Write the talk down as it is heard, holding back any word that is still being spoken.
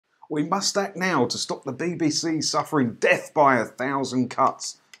We must act now to stop the BBC suffering death by 1,000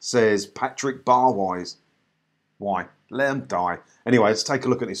 cuts, says Patrick Barwise. Why? Let them die. Anyway, let's take a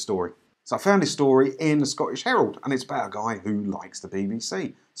look at this story. So I found this story in the Scottish Herald, and it's about a guy who likes the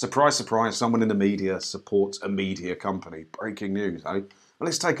BBC. Surprise, surprise, someone in the media supports a media company. Breaking news, eh? Well,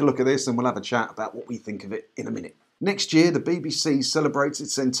 let's take a look at this and we'll have a chat about what we think of it in a minute. Next year, the BBC celebrates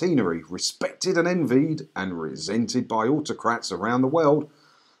its centenary, respected and envied and resented by autocrats around the world.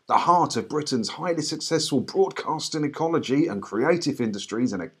 The heart of Britain's highly successful broadcasting ecology and creative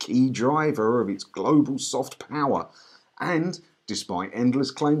industries and a key driver of its global soft power. And, despite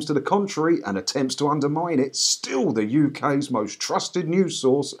endless claims to the contrary and attempts to undermine it, still the UK's most trusted news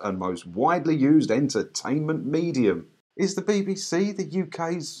source and most widely used entertainment medium. Is the BBC the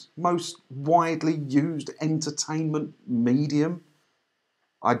UK's most widely used entertainment medium?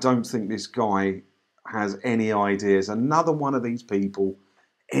 I don't think this guy has any ideas. Another one of these people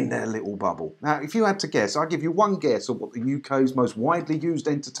in their little bubble. Now, if you had to guess, I'll give you one guess of what the UK's most widely used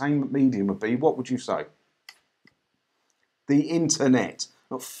entertainment medium would be. What would you say? The internet,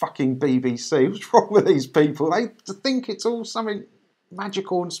 not fucking BBC. What's wrong with these people? They think it's all something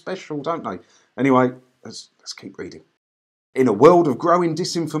magical and special, don't they? Anyway, let's keep reading. In a world of growing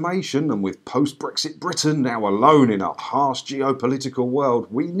disinformation and with post-Brexit Britain now alone in a harsh geopolitical world,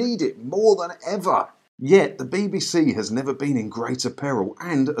 we need it more than ever. Yet the BBC has never been in greater peril,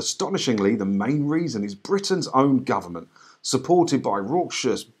 and astonishingly the main reason is Britain's own government, supported by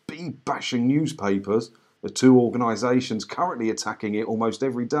raucous bee-bashing newspapers. The two organisations currently attacking it almost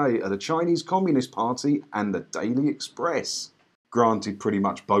every day are the Chinese Communist Party and the Daily Express. Granted, pretty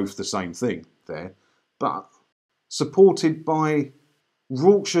much both the same thing there, but supported by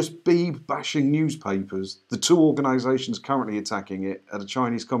raucous bee-bashing newspapers, the two organisations currently attacking it are the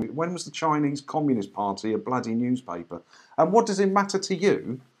Chinese Communist... When was the Chinese Communist Party a bloody newspaper? And what does it matter to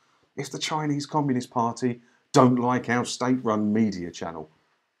you if the Chinese Communist Party don't like our state-run media channel?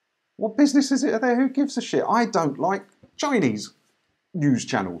 What business is it there? Who gives a shit? I don't like Chinese news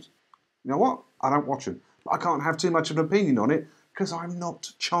channels. You know what? I don't watch them. But I can't have too much of an opinion on it because I'm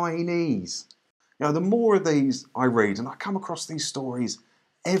not Chinese. You know, the more of these I read, and I come across these stories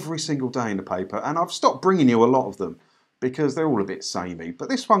every single day in the paper, and I've stopped bringing you a lot of them because they're all a bit samey. But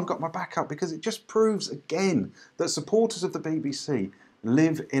this one got my back up because it just proves again that supporters of the BBC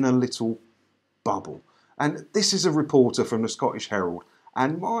live in a little bubble. And this is a reporter from the Scottish Herald,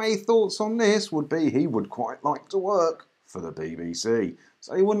 and my thoughts on this would be he would quite like to work for the BBC.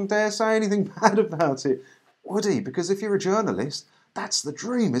 So he wouldn't dare say anything bad about it, would he? Because if you're a journalist, that's the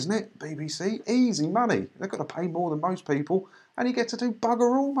dream, isn't it? BBC, easy money. They've got to pay more than most people, and you get to do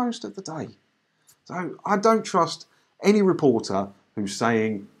bugger all most of the day. So I don't trust any reporter who's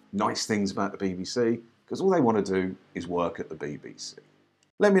saying nice things about the BBC, because all they want to do is work at the BBC.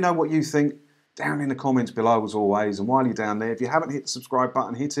 Let me know what you think down in the comments below, as always. And while you're down there, if you haven't hit the subscribe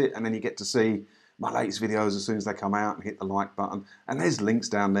button, hit it, and then you get to see my latest videos as soon as they come out, and hit the like button. And there's links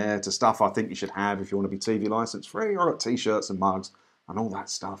down there to stuff I think you should have if you want to be TV licence free. I've got t-shirts and mugs and all that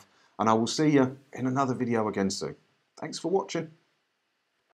stuff. And I will see you in another video again soon. Thanks for watching.